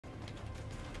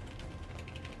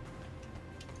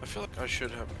I feel like I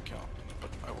should have an account, but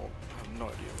I won't. I have no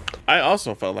idea. I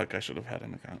also felt like I should have had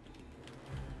an account.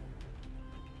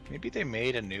 Maybe they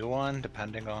made a new one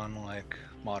depending on like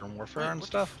Modern Warfare and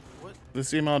stuff. What?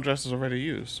 This email address is already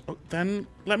used. Oh, then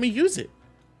let me use it.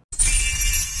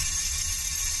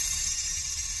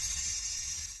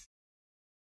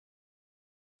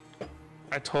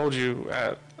 I told you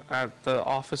at the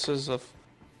offices of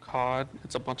COD,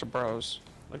 it's a bunch of bros.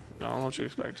 Like, I don't know what you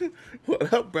expect.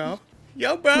 What up, bro?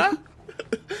 Yo, bro.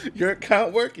 Your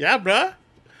account work? Yeah, bro.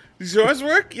 Does yours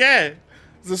work? Yeah.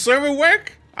 Does the server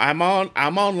work? I'm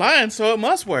online, so it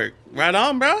must work. Right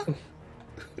on, bro.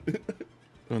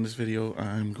 In this video,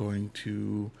 I'm going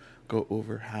to go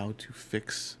over how to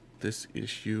fix this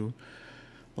issue.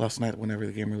 Last night, whenever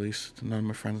the game released, none of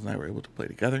my friends and I were able to play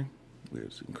together. It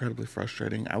was incredibly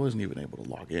frustrating. I wasn't even able to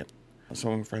log in.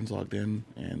 Some of my friends logged in,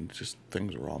 and just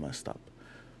things were all messed up.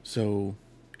 So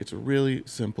it's a really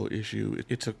simple issue.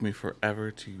 It took me forever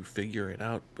to figure it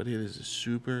out, but it is a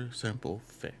super simple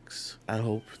fix. I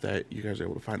hope that you guys are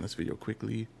able to find this video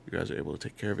quickly, you guys are able to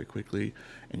take care of it quickly,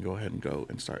 and go ahead and go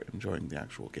and start enjoying the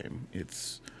actual game.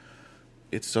 It's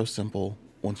so simple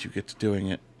once you get to doing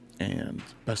it, and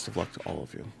best of luck to all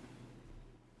of you.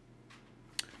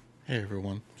 Hey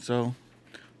everyone, so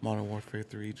Modern Warfare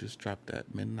 3 just dropped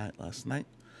at midnight last night.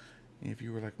 And if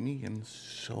you were like me and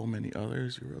so many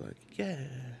others, you were like, yeah,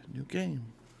 new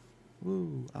game.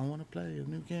 Woo, I want to play a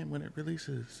new game when it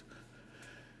releases.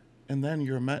 And then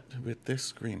you're met with this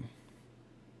screen.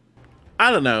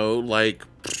 I don't know, like,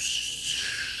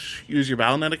 use your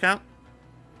Battle.net account?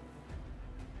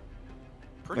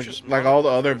 Like all the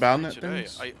other Battle.net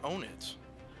things? I own it.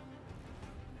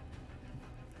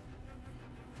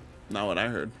 Not what I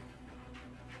heard.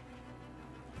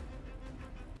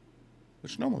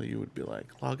 Which normally you would be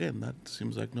like, log in. That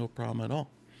seems like no problem at all.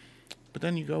 But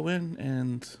then you go in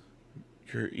and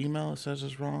your email says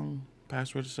is wrong.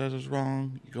 Password says is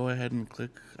wrong. You go ahead and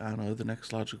click, I don't know, the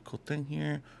next logical thing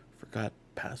here. Forgot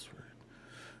password.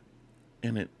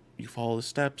 And you follow the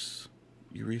steps.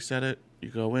 You reset it. You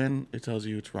go in. It tells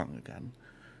you it's wrong again.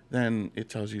 Then it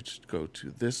tells you to go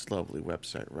to this lovely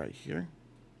website right here.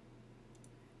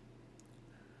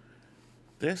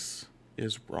 This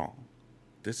is wrong.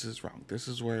 This is wrong. This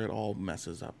is where it all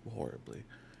messes up horribly.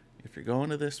 If you're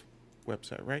going to this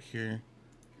website right here,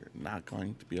 you're not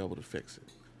going to be able to fix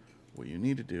it. What you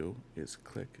need to do is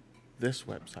click this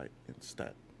website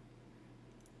instead.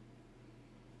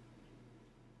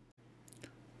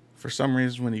 For some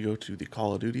reason, when you go to the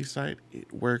Call of Duty site,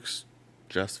 it works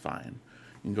just fine.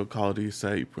 You can go Call of Duty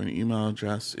site, you put an email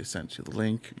address, it sends you the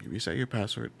link, you reset your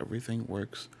password, everything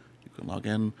works. You can log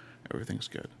in, everything's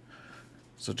good.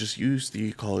 So just use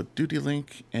the Call of Duty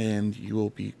link and you will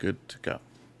be good to go.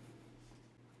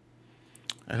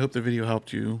 I hope the video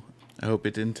helped you. I hope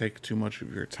it didn't take too much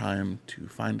of your time to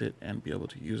find it and be able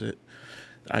to use it.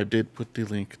 I did put the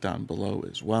link down below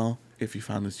as well. If you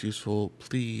found this useful,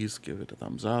 please give it a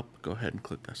thumbs up. Go ahead and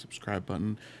click that subscribe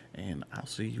button and I'll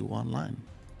see you online.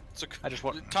 It's I just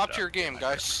want top tier game,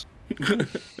 guys.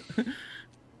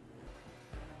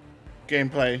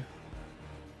 Gameplay.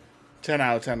 10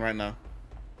 out of 10 right now.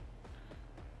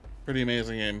 Pretty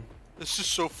amazing game. This is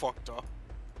so fucked up.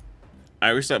 I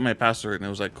reset my password and it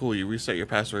was like, cool, you reset your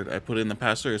password. I put in the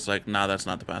password. It's like, nah, that's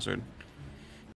not the password.